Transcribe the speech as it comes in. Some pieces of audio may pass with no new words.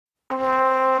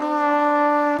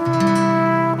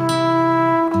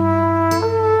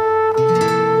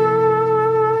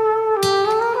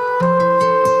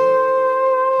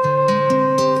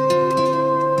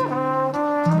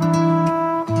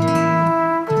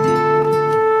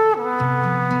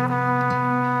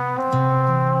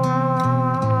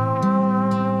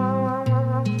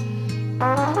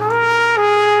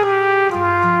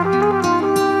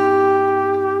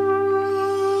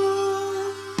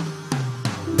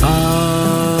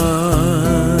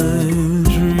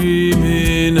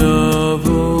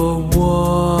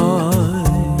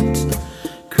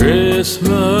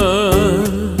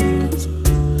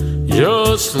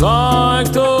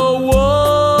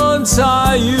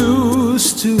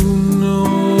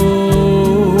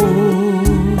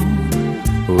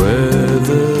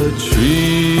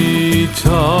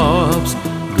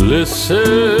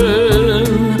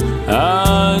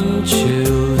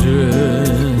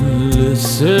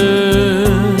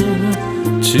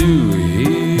to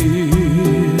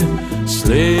hear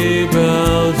sleigh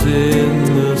bells in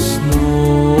the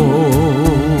snow.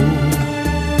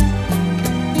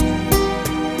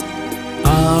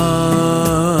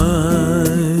 I'm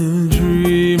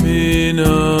dreaming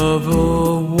of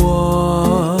a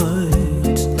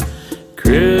white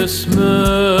Christmas,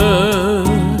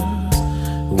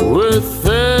 with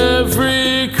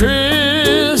every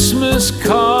Christmas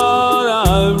card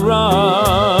I write.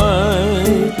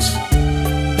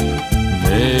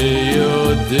 May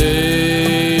your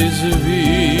days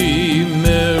be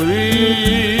merry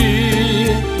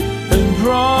and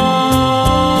bright,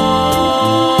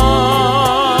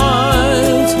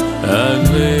 and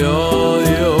may all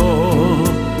your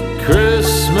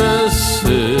Christmases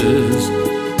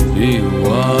be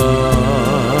white.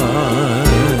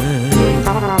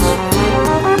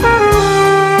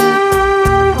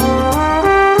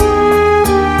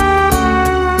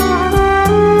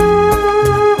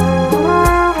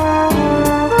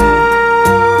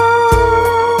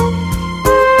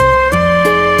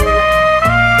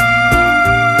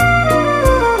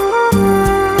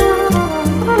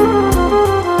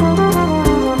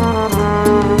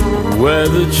 Where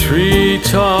the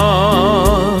treetops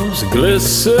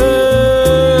glisten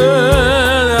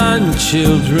and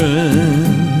children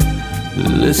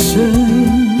listen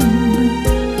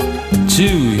to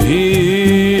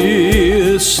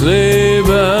hear sleigh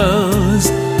bells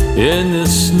in the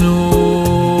snow.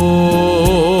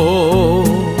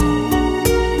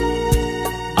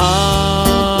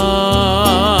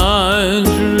 I'm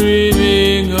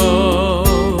dreaming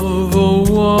of a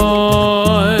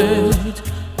white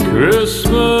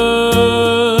Christmas,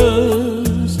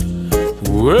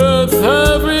 with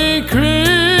every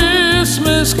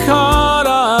Christmas card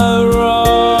I write.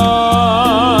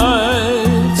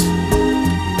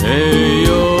 May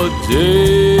your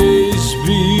days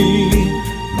be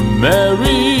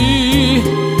merry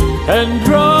and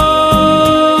bright,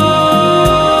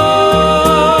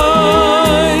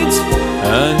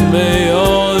 and may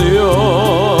all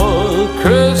your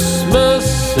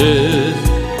Christmases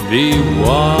be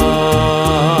white.